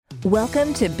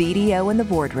Welcome to BDO in the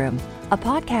Boardroom, a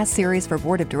podcast series for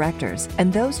board of directors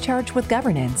and those charged with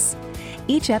governance.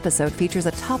 Each episode features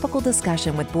a topical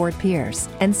discussion with board peers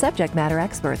and subject matter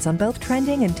experts on both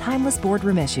trending and timeless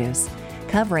boardroom issues,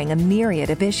 covering a myriad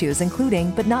of issues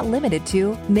including, but not limited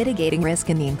to, mitigating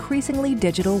risk in the increasingly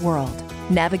digital world,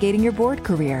 navigating your board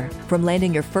career, from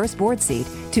landing your first board seat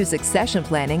to succession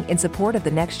planning in support of the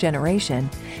next generation,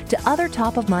 to other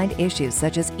top-of-mind issues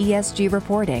such as ESG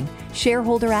reporting,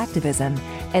 shareholder activism,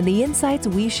 and the insights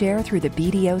we share through the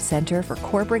BDO Center for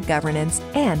Corporate Governance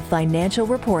and Financial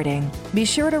Reporting. Be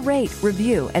sure to rate,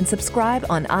 review, and subscribe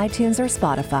on iTunes or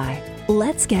Spotify.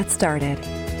 Let's get started.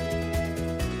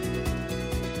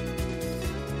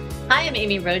 Hi, I'm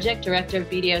Amy Rojic, Director of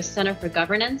BDO Center for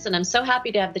Governance, and I'm so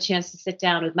happy to have the chance to sit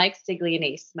down with Mike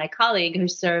Stiglianese, my colleague who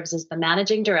serves as the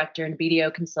Managing Director in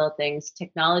BDO Consulting's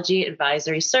Technology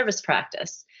Advisory Service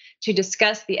Practice, to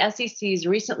discuss the SEC's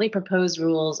recently proposed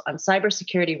rules on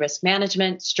cybersecurity risk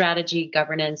management, strategy,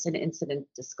 governance, and incident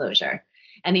disclosure,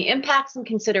 and the impacts and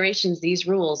considerations these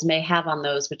rules may have on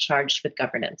those charged with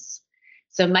governance.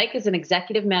 So Mike is an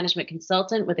executive management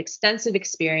consultant with extensive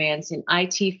experience in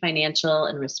IT, financial,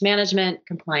 and risk management,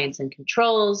 compliance and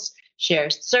controls,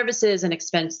 shared services, and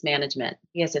expense management.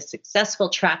 He has a successful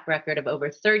track record of over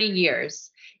 30 years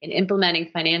in implementing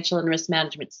financial and risk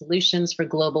management solutions for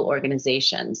global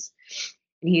organizations.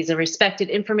 And he's a respected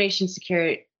information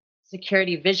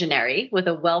security visionary with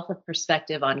a wealth of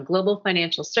perspective on global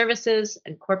financial services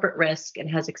and corporate risk, and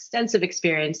has extensive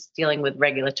experience dealing with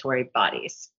regulatory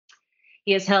bodies.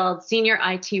 He has held senior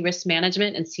IT risk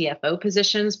management and CFO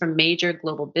positions for major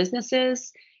global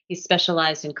businesses. He's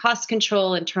specialized in cost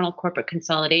control, internal corporate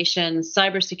consolidation,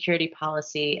 cybersecurity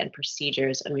policy, and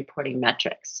procedures and reporting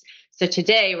metrics. So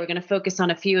today we're going to focus on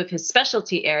a few of his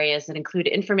specialty areas that include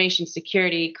information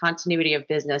security, continuity of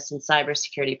business, and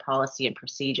cybersecurity policy and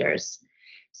procedures.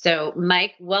 So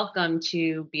Mike, welcome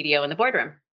to BDO in the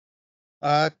Boardroom.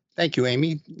 Thank you,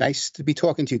 Amy. Nice to be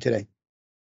talking to you today.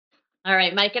 All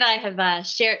right, Mike and I have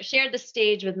shared the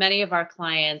stage with many of our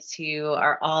clients who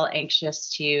are all anxious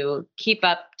to keep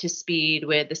up to speed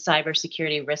with the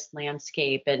cybersecurity risk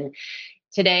landscape. And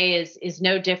today is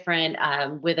no different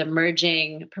with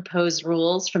emerging proposed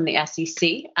rules from the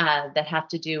SEC that have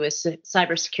to do with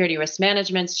cybersecurity risk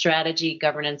management, strategy,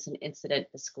 governance, and incident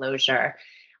disclosure.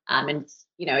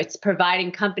 It's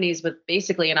providing companies with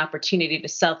basically an opportunity to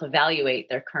self-evaluate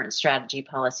their current strategy,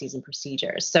 policies, and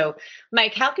procedures. So,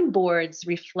 Mike, how can boards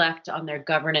reflect on their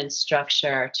governance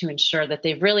structure to ensure that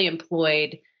they've really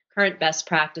employed current best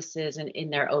practices in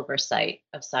their oversight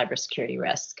of cybersecurity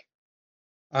risk?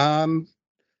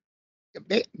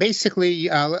 Basically,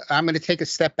 I'm going to take a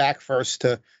step back first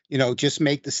to, just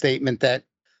make the statement that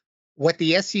what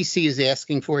the SEC is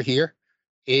asking for here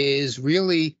is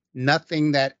really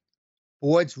nothing that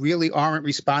boards really aren't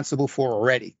responsible for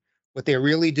already. What they're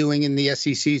really doing in the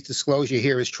SEC's disclosure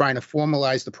here is trying to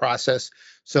formalize the process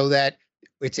so that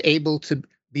it's able to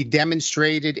be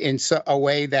demonstrated in a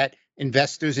way that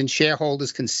investors and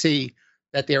shareholders can see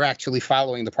that they're actually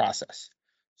following the process.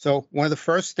 So one of the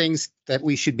first things that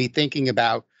we should be thinking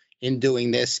about in doing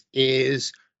this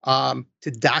is to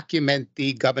document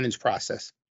the governance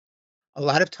process. A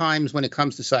lot of times when it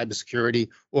comes to cybersecurity,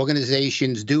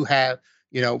 organizations do have,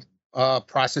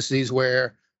 processes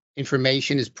where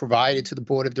information is provided to the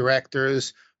board of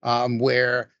directors,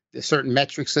 where certain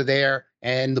metrics are there,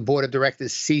 and the board of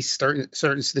directors see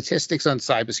certain statistics on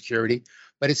cybersecurity,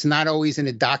 but it's not always in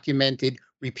a documented,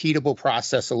 repeatable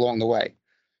process along the way.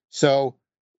 So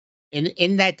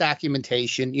in that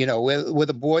documentation, where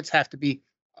the boards have to be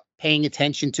paying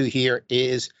attention to here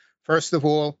is, first of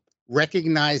all,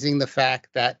 recognizing the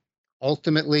fact that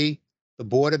ultimately the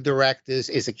board of directors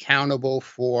is accountable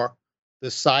for the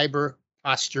cyber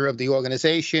posture of the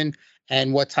organization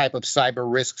and what type of cyber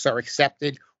risks are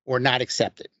accepted or not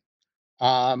accepted.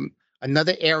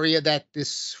 Another area that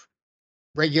this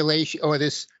regulation or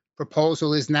this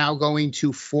proposal is now going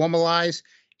to formalize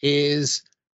is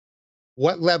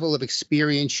what level of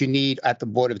experience you need at the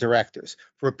board of directors.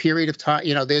 For a period of time,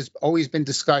 there's always been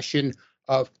discussion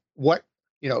of what,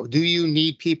 do you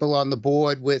need people on the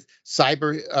board with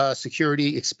cyber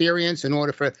security experience in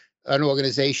order for an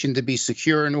organization to be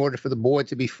secure, in order for the board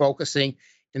to be focusing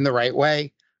in the right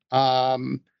way?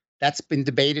 That's been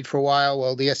debated for a while.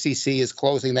 Well, the SEC is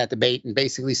closing that debate and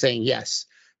basically saying, yes,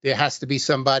 there has to be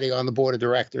somebody on the board of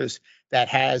directors that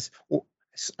has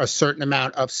a certain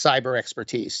amount of cyber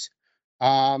expertise.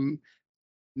 The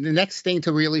next thing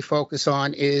to really focus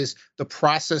on is the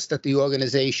process that the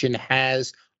organization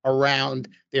has around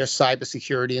their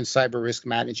cybersecurity and cyber risk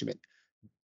management.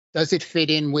 does it fit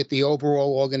in with the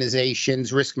overall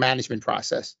organization's risk management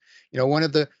process? One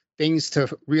of the things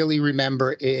to really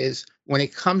remember is when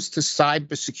it comes to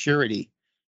cybersecurity,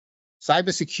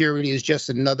 cybersecurity is just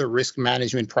another risk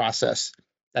management process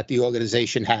that the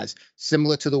organization has,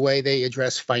 similar to the way they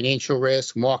address financial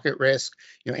risk, market risk,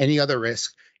 any other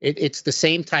risk. It's the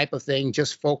same type of thing,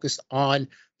 just focused on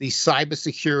the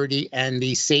cybersecurity and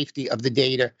the safety of the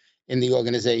data in the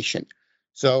organization.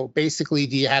 So basically,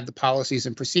 do you have the policies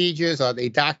and procedures? Are they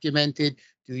documented?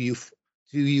 Do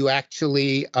you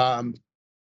actually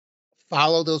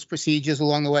follow those procedures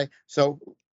along the way? So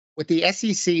what the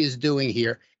SEC is doing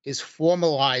here is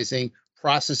formalizing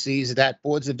processes that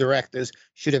boards of directors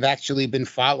should have actually been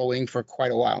following for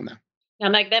quite a while now. Now,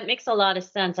 Mike, that makes a lot of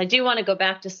sense. I do want to go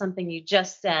back to something you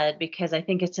just said because I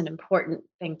think it's an important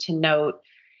thing to note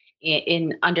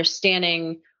in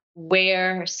understanding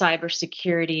where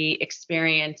cybersecurity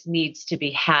experience needs to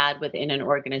be had within an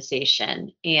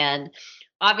organization. And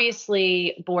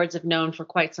obviously, boards have known for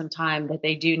quite some time that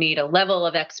they do need a level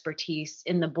of expertise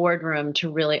in the boardroom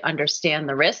to really understand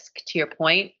the risk. To your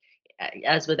point,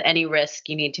 as with any risk,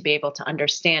 you need to be able to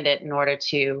understand it in order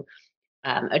to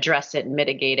address it and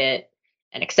mitigate it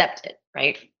and accept it,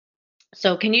 right?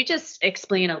 So, can you just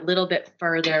explain a little bit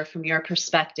further from your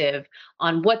perspective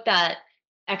on what that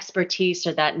expertise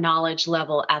or that knowledge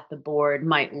level at the board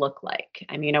might look like?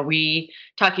 I mean, are we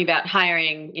talking about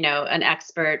hiring, an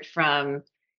expert from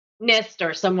NIST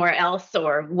or somewhere else,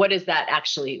 or what does that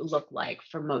actually look like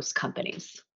for most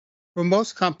companies? For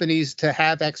most companies to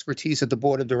have expertise at the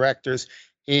board of directors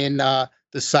in the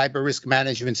cyber risk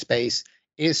management space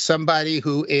is somebody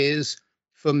who is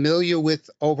familiar with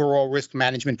overall risk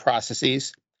management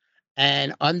processes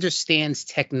and understands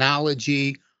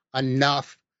technology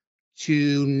enough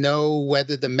to know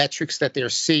whether the metrics that they're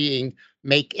seeing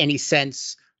make any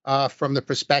sense from the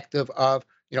perspective of,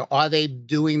 are they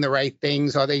doing the right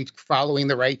things? Are they following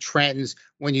the right trends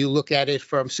when you look at it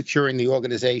from securing the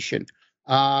organization?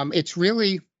 It's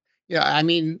really,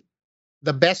 the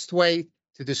best way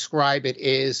to describe it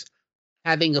is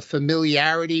having a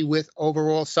familiarity with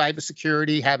overall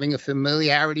cybersecurity, having a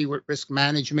familiarity with risk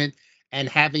management, and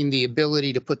having the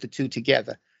ability to put the two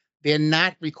together. They're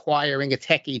not requiring a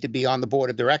techie to be on the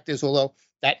board of directors, although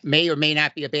that may or may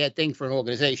not be a bad thing for an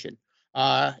organization.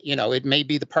 It may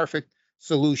be the perfect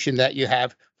solution that you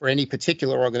have for any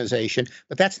particular organization,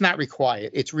 but that's not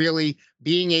required. It's really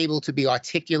being able to be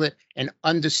articulate and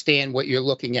understand what you're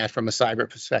looking at from a cyber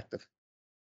perspective.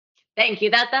 Thank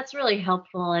you. That's really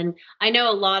helpful. And I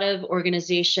know a lot of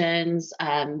organizations,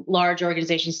 large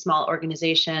organizations, small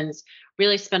organizations,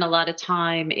 really spend a lot of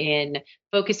time in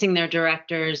focusing their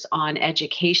directors on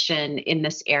education in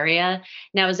this area.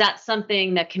 Now, is that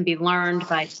something that can be learned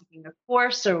by taking a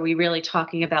course, or are we really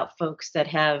talking about folks that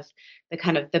have the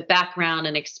kind of the background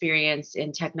and experience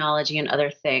in technology and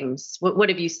other things? What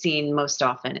have you seen most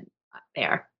often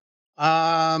there?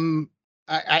 I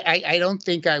don't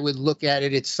think I would look at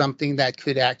it. It's something that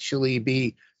could actually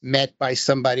be met by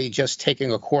somebody just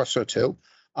taking a course or two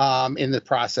in the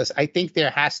process. I think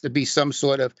there has to be some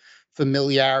sort of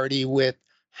familiarity with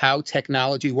how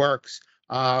technology works,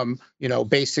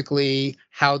 basically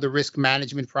how the risk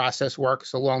management process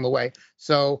works along the way.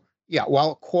 So, yeah,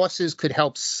 while courses could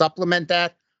help supplement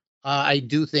that, I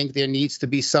do think there needs to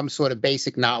be some sort of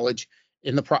basic knowledge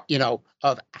in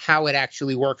of how it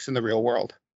actually works in the real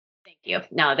world. Thank you.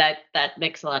 No, that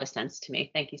makes a lot of sense to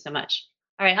me. Thank you so much.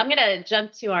 All right, I'm going to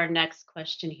jump to our next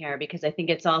question here because I think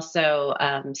it's also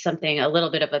something a little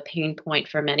bit of a pain point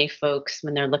for many folks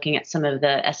when they're looking at some of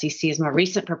the SEC's more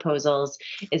recent proposals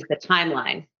is the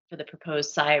timeline for the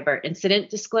proposed cyber incident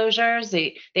disclosures.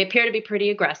 They appear to be pretty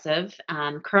aggressive,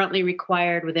 currently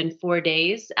required within 4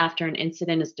 days after an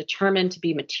incident is determined to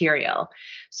be material.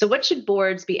 So what should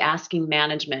boards be asking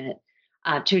management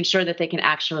to ensure that they can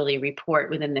actually report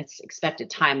within this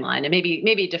expected timeline, and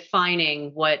maybe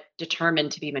defining what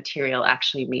determined to be material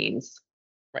actually means?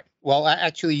 Right. Well,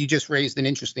 actually, you just raised an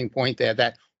interesting point there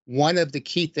that one of the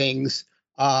key things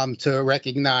to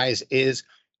recognize is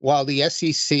while the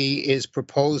SEC is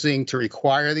proposing to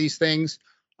require these things,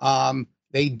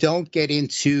 they don't get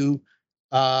into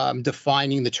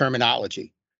defining the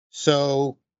terminology.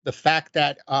 So the fact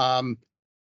that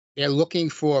they're looking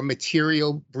for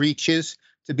material breaches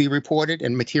to be reported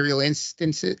and material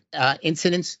incidents.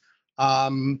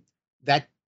 That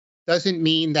doesn't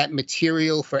mean that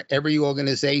material for every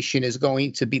organization is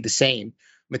going to be the same.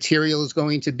 Material is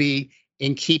going to be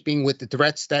in keeping with the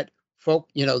threats that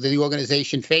the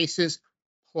organization faces,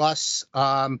 plus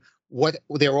what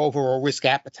their overall risk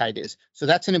appetite is. So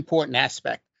that's an important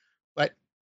aspect. But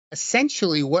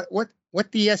essentially, what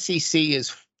the SEC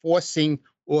is forcing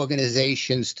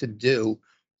organizations to do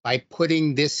by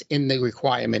putting this in the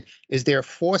requirement is they're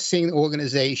forcing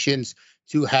organizations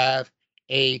to have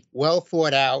a well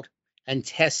thought out and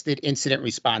tested incident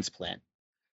response plan.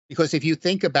 Because if you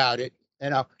think about it,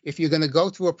 if you're going to go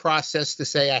through a process to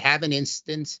say, I have an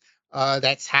instance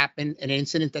that's happened, an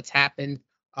incident that's happened,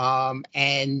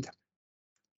 and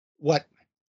what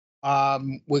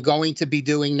we're going to be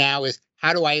doing now is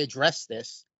how do I address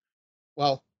this?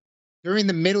 Well, during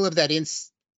the middle of that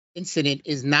incident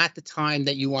is not the time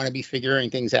that you want to be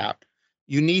figuring things out.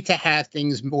 You need to have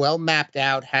things well mapped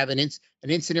out, have an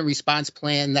incident response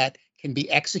plan that can be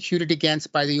executed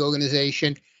against by the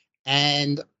organization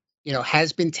and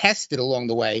has been tested along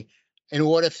the way in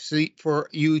order for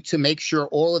you to make sure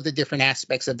all of the different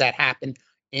aspects of that happen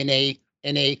in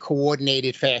a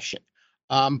coordinated fashion.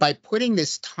 By putting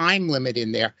this time limit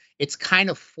in there, it's kind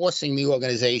of forcing the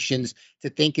organizations to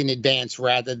think in advance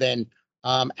rather than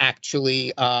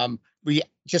actually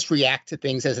just react to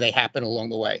things as they happen along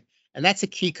the way. And that's a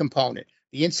key component.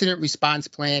 The incident response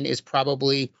plan is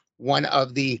probably one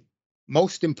of the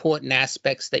most important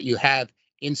aspects that you have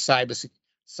in cybersecurity,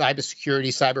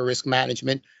 cyber risk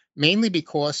management, mainly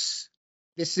because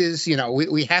this is,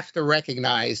 we have to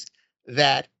recognize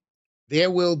that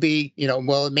there will be,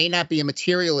 well, it may not be a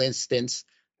material incident.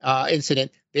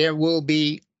 There will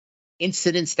be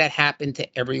incidents that happen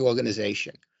to every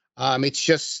organization. It's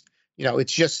just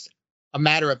a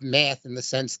matter of math in the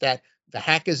sense that the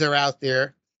hackers are out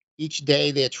there each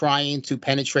day. They're trying to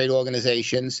penetrate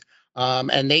organizations,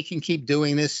 and they can keep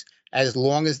doing this as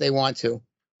long as they want to.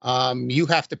 You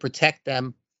have to protect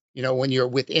them, when you're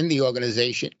within the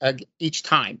organization each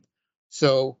time.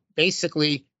 So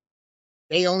basically,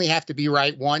 they only have to be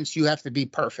right once. You have to be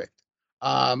perfect.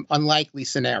 Unlikely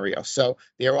scenario. So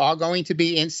there are going to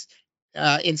be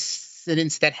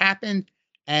incidents that happen,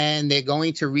 and they're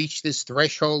going to reach this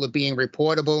threshold of being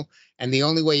reportable. And the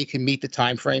only way you can meet the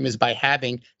time frame is by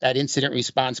having that incident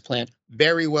response plan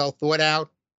very well thought out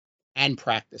and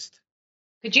practiced.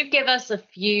 Could you give us a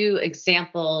few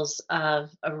examples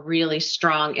of a really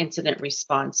strong incident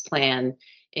response plan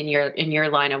in your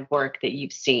line of work that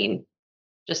you've seen,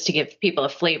 just to give people a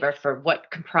flavor for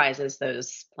what comprises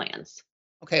those plans?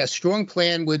 Okay, a strong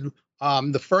plan would,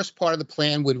 the first part of the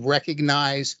plan would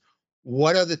recognize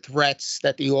what are the threats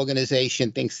that the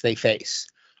organization thinks they face.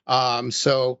 What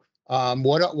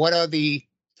are the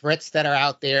threats that are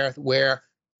out there where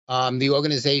the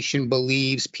organization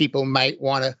believes people might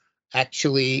want to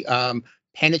actually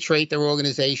penetrate their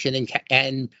organization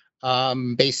and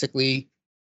basically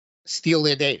steal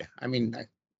their data? I mean,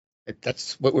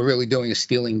 that's what we're really doing, is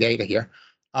stealing data here.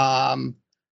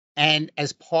 And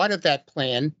as part of that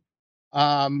plan,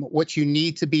 what you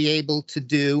need to be able to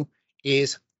do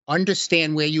is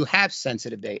understand where you have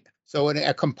sensitive data. So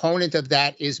a component of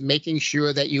that is making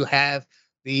sure that you have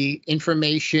the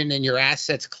information and your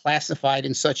assets classified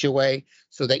in such a way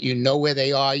so that you know where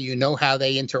they are, you know how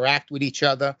they interact with each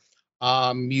other.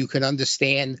 You can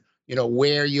understand,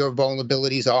 where your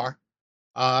vulnerabilities are.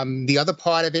 The other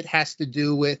part of it has to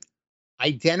do with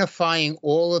identifying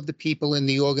all of the people in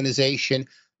the organization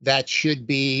that should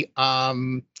be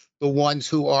the ones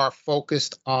who are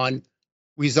focused on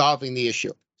resolving the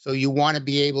issue. So you want to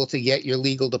be able to get your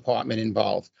legal department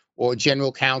involved, or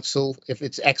general counsel if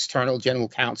it's external general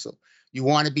counsel. You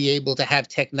want to be able to have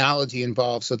technology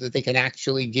involved so that they can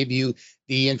actually give you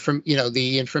the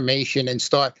information and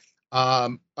start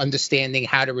understanding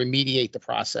how to remediate the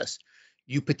process.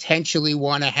 You potentially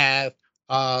want to have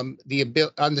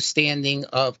the understanding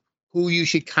of who you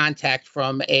should contact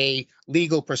from a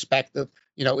legal perspective,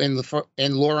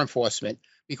 in law enforcement,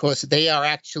 because they are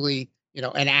actually,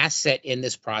 an asset in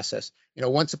this process.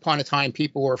 Once upon a time,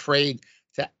 people were afraid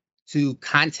to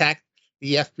contact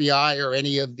the FBI or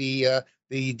any of the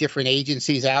different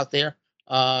agencies out there.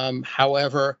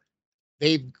 However,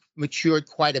 they've matured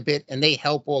quite a bit, and they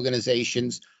help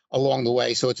organizations along the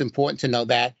way. So it's important to know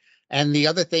that. And the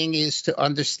other thing is to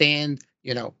understand,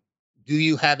 do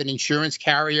you have an insurance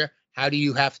carrier? How do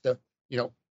you have to,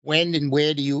 when and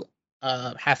where do you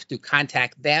have to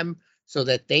contact them so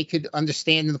that they could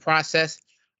understand the process?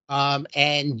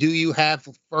 And do you have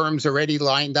firms already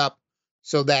lined up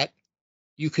so that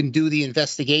you can do the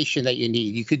investigation that you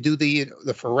need? You could do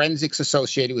the forensics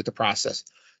associated with the process.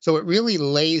 So it really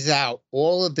lays out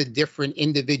all of the different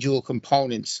individual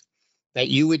components that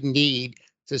you would need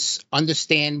to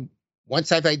understand.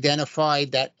 Once I've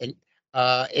identified that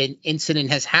an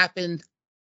incident has happened,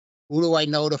 who do I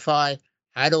notify?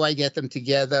 How do I get them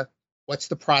together? What's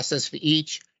the process for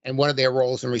each? And what are their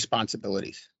roles and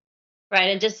responsibilities?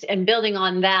 Right. And building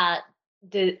on that,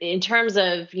 in terms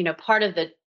of, part of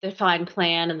the defined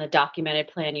plan and the documented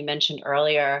plan you mentioned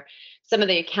earlier, some of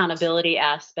the accountability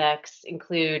aspects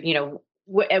include,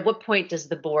 at what point does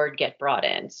the board get brought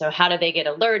in? So how do they get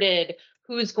alerted?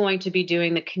 Who's going to be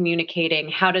doing the communicating?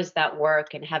 How does that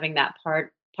work? And having that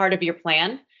part of your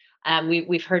plan.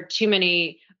 We've heard too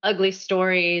many ugly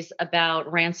stories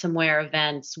about ransomware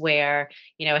events where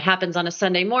it happens on a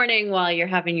Sunday morning while you're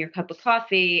having your cup of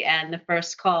coffee, and the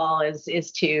first call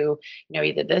is to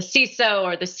either the CISO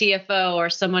or the CFO or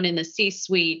someone in the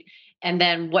C-suite, and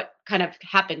then what kind of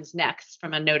happens next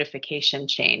from a notification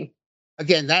chain.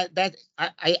 Again,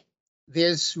 I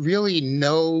there's really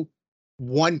no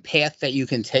one path that you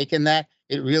can take in that.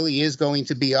 It really is going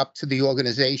to be up to the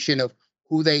organization of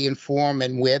who they inform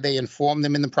and where they inform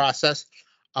them in the process.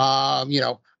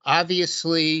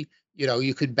 Obviously,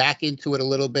 you could back into it a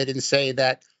little bit and say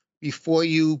that before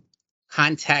you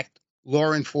contact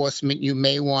law enforcement, you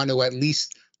may want to at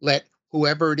least let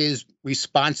whoever it is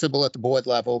responsible at the board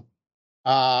level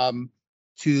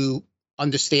to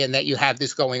understand that you have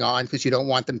this going on, because you don't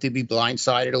want them to be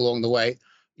blindsided along the way.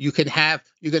 You're going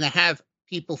to have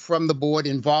people from the board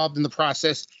involved in the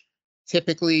process,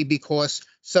 typically because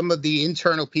some of the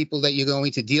internal people that you're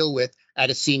going to deal with at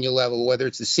a senior level, whether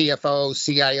it's the CFO,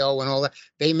 CIO, and all that,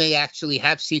 they may actually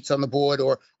have seats on the board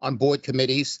or on board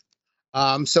committees.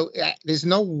 So there's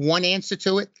no one answer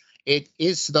to it. It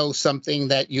is, though, something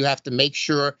that you have to make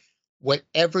sure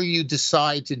whatever you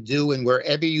decide to do and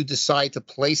wherever you decide to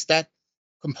place that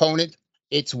component,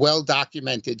 it's well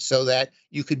documented so that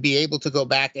you could be able to go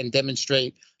back and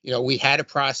demonstrate, we had a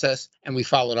process and we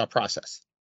followed our process.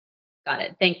 Got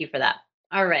it. Thank you for that.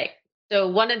 All right. So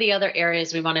one of the other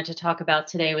areas we wanted to talk about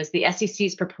today was the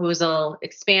SEC's proposal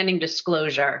expanding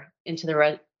disclosure into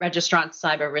the registrant's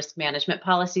cyber risk management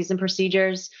policies and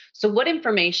procedures. So what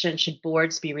information should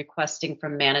boards be requesting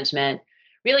from management,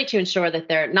 really to ensure that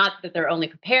they're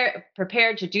only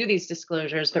prepared to do these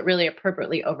disclosures, but really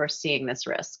appropriately overseeing this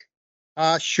risk?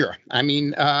 Sure. I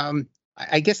mean,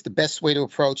 I guess the best way to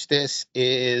approach this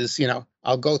is,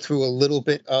 I'll go through a little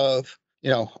bit of,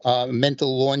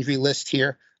 mental laundry list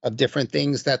here of different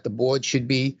things that the board should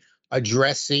be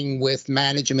addressing with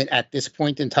management at this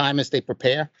point in time as they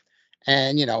prepare.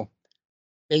 And,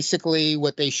 basically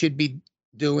what they should be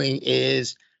doing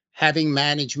is having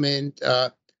management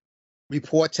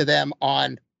report to them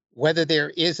on whether there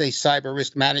is a cyber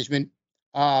risk management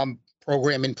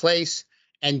program in place,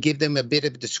 and give them a bit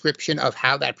of a description of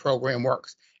how that program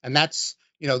works. And that's,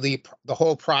 the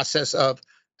whole process of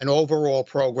an overall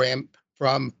program,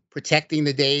 from protecting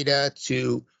the data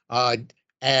to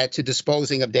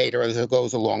disposing of data as it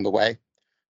goes along the way.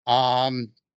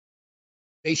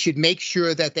 They should make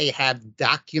sure that they have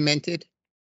documented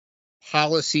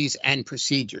policies and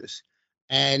procedures.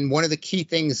 And one of the key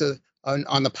things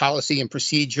on the policy and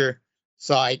procedure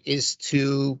side is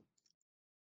to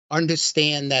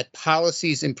understand that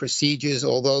policies and procedures,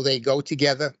 although they go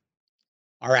together,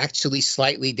 are actually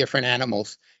slightly different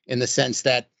animals, in the sense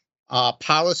that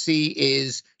policy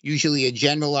is usually a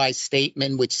generalized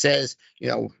statement which says,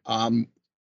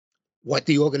 what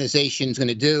the organization is going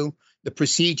to do. The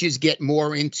procedures get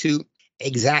more into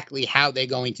exactly how they're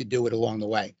going to do it along the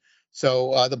way.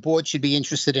 So the board should be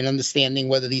interested in understanding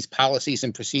whether these policies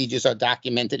and procedures are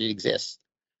documented and exist.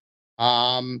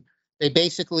 They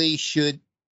basically should,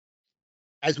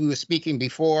 as we were speaking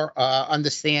before,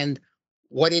 understand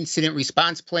what incident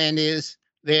response plan is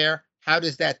there. How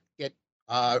does that get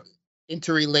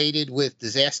interrelated with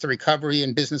disaster recovery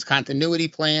and business continuity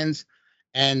plans?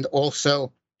 And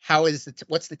also,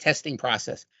 what's the testing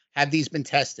process? Have these been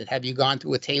tested? Have you gone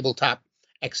through a tabletop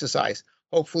exercise?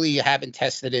 Hopefully you haven't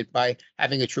tested it by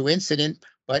having a true incident,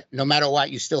 but no matter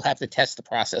what, you still have to test the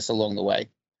process along the way.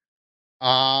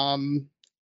 The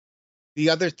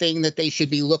other thing that they should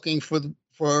be looking for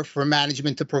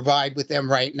management to provide with them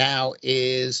right now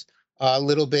is a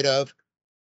little bit of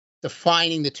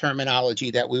defining the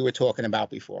terminology that we were talking about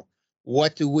before.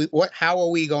 How are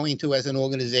we going to, as an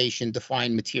organization,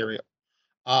 define material?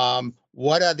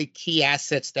 What are the key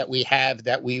assets that we have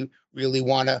that we really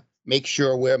want to make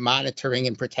sure we're monitoring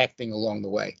and protecting along the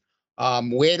way?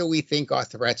 Where do we think our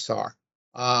threats are?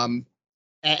 And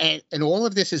all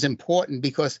of this is important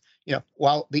because,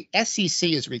 while the SEC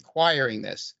is requiring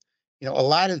this, a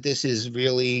lot of this is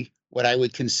really what I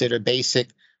would consider basic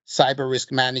cyber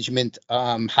risk management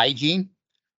hygiene.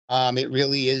 It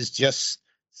really is just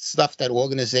stuff that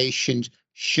organizations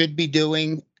should be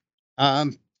doing,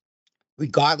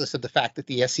 regardless of the fact that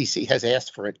the SEC has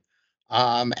asked for it.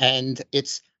 And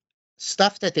it's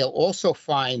stuff that they'll also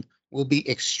find will be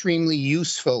extremely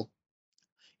useful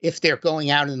if they're going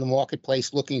out in the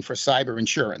marketplace looking for cyber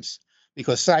insurance.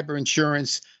 because cyber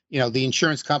insurance, the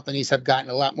insurance companies have gotten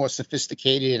a lot more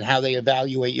sophisticated in how they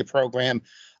evaluate your program.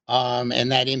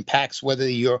 And that impacts whether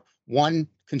you're, one,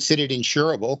 considered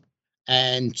insurable,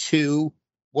 and two,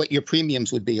 what your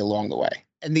premiums would be along the way.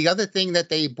 And the other thing that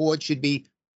the board should be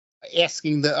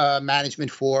asking the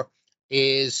management for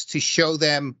is to show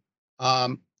them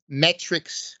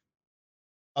metrics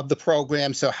of the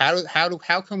program. So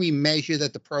how can we measure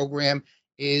that the program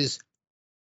is,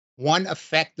 one,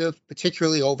 effective,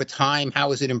 particularly over time?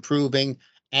 How is it improving?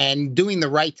 And doing the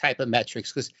right type of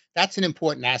metrics, because that's an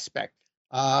important aspect.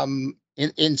 In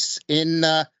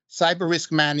cyber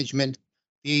risk management,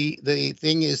 the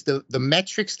thing is, the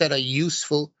metrics that are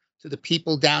useful to the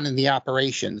people down in the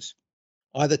operations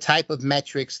are the type of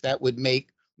metrics that would make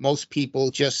most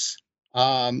people just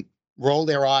roll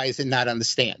their eyes and not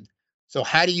understand. So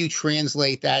how do you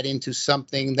translate that into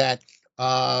something that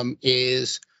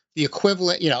is the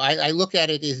equivalent? I look at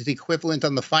it as the equivalent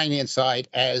on the finance side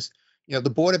as, the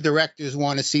board of directors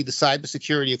want to see the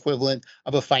cybersecurity equivalent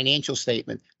of a financial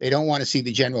statement. They don't want to see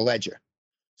the general ledger.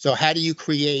 So how do you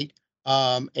create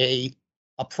a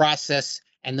process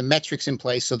and the metrics in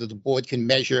place so that the board can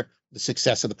measure the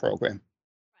success of the program?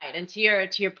 Right. And to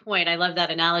your point, I love that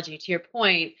analogy. To your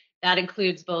point, that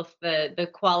includes both the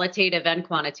qualitative and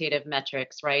quantitative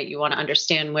metrics, right? You want to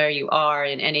understand where you are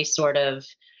in any sort of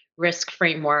risk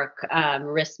framework,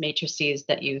 risk matrices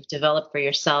that you've developed for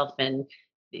yourself, and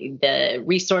the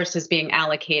resources being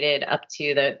allocated up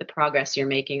to the progress you're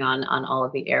making on all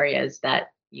of the areas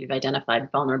that you've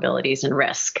identified vulnerabilities and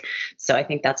risk. So I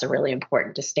think that's a really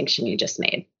important distinction you just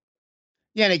made.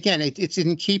 Yeah, and again, it's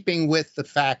in keeping with the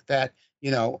fact that,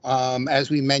 as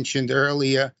we mentioned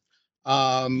earlier,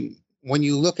 when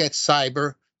you look at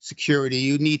cyber security,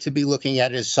 you need to be looking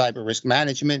at it as cyber risk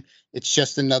management. It's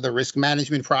just another risk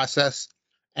management process.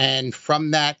 And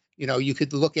from that, you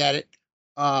could look at it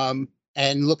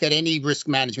and look at any risk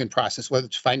management process, whether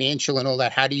it's financial and all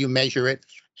that. How do you measure it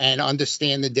and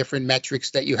understand the different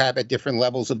metrics that you have at different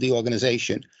levels of the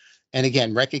organization? And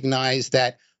again, recognize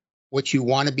that what you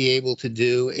want to be able to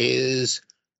do is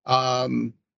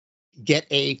get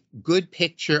a good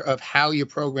picture of how your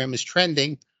program is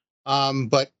trending,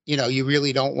 but you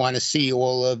really don't want to see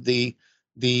all of the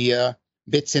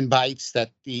bits and bytes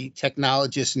that the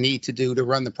technologists need to do to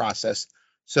run the process.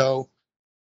 So,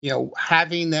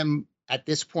 having them at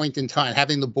this point in time,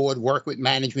 having the board work with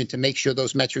management to make sure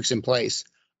those metrics in place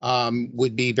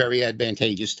would be very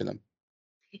advantageous to them.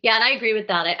 Yeah, and I agree with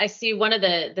that. I see one of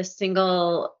the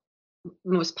single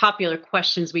most popular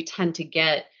questions we tend to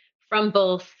get from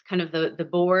both kind of the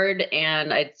board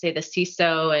and I'd say the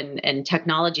CISO and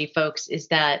technology folks is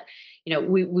that,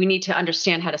 we need to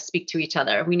understand how to speak to each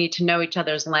other. We need to know each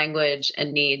other's language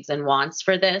and needs and wants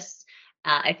for this.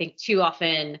 I think too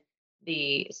often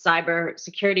the cyber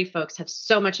security folks have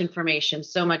so much information,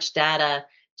 so much data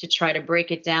to try to break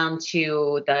it down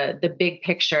to the big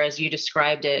picture, as you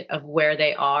described it, of where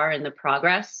they are in the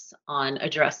progress on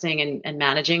addressing and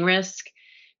managing risk,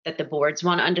 that the boards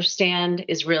want to understand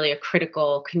is really a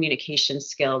critical communication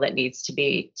skill that needs to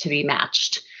be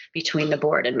matched between the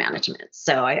board and management.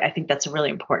 So I think that's a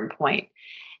really important point.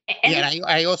 And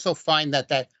I also find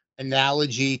that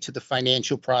analogy to the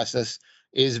financial process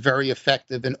is very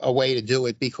effective in a way to do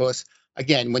it, because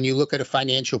again, when you look at a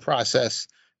financial process,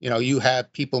 you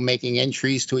have people making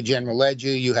entries to a general ledger,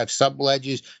 you have sub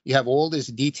ledgers, you have all this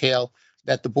detail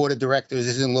that the board of directors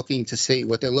isn't looking to see.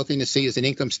 What they're looking to see is an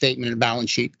income statement and a balance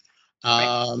sheet,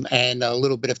 and a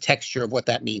little bit of texture of what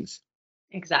that means.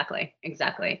 Exactly.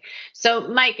 So,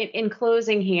 Mike, in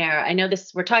closing here, I know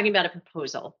we're talking about a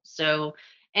proposal. So,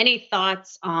 any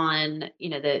thoughts on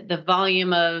the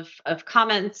volume of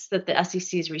comments that the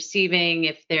SEC is receiving?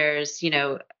 If there's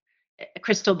a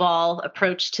crystal ball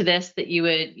approach to this that you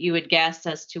would guess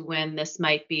as to when this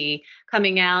might be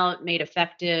coming out, made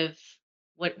effective?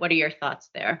 What are your thoughts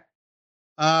there?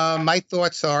 My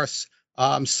thoughts are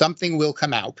something will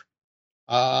come out.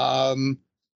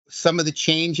 Some of the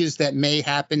changes that may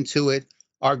happen to it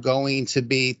are going to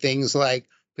be things like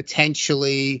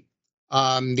potentially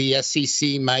the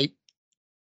SEC might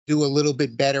do a little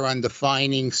bit better on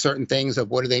defining certain things of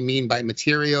what do they mean by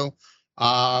material.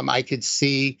 I could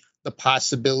see the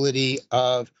possibility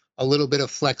of a little bit of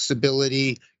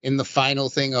flexibility in the final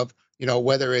thing of,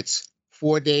 whether it's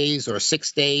 4 days or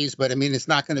 6 days, but I mean, it's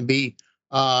not going to be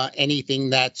anything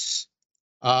that's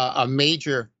a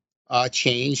major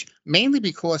change, mainly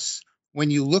because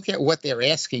when you look at what they're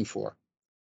asking for,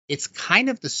 it's kind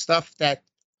of the stuff that,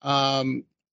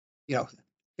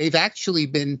 they've actually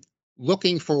been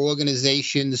looking for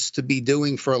organizations to be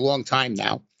doing for a long time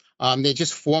now. They're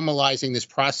just formalizing this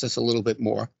process a little bit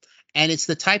more. And it's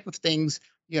the type of things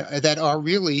that are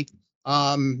really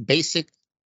basic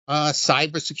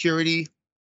cybersecurity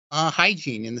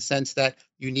hygiene, in the sense that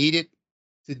you need it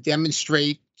to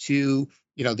demonstrate to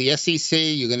the SEC.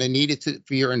 You're going to need it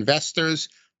for your investors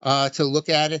to look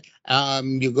at it.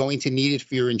 You're going to need it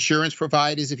for your insurance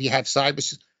providers if you have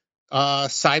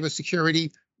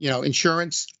cybersecurity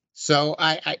insurance. So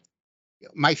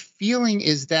my feeling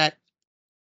is that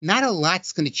not a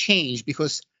lot's going to change,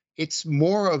 because it's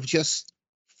more of just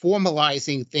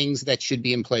formalizing things that should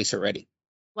be in place already.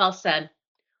 Well said.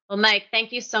 Well, Mike,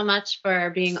 thank you so much for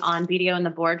being on BDO in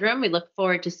the Boardroom. We look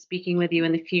forward to speaking with you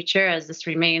in the future, as this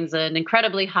remains an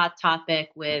incredibly hot topic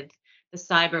with the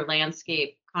cyber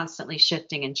landscape constantly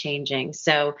shifting and changing.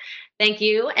 So thank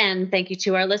you, and thank you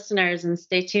to our listeners, and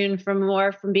stay tuned for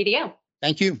more from BDO.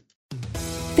 Thank you.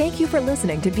 Thank you for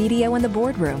listening to BDO in the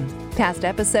Boardroom. Past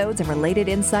episodes and related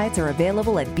insights are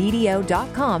available at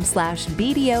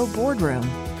bdo.com/BDO Boardroom.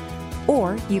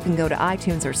 Or you can go to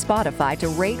iTunes or Spotify to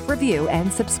rate, review, and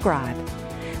subscribe.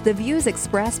 The views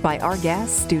expressed by our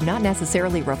guests do not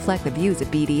necessarily reflect the views of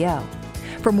BDO.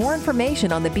 For more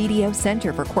information on the BDO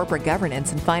Center for Corporate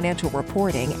Governance and Financial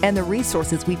Reporting and the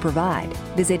resources we provide,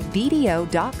 visit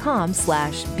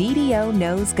bdo.com/BDO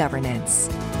Knows Governance.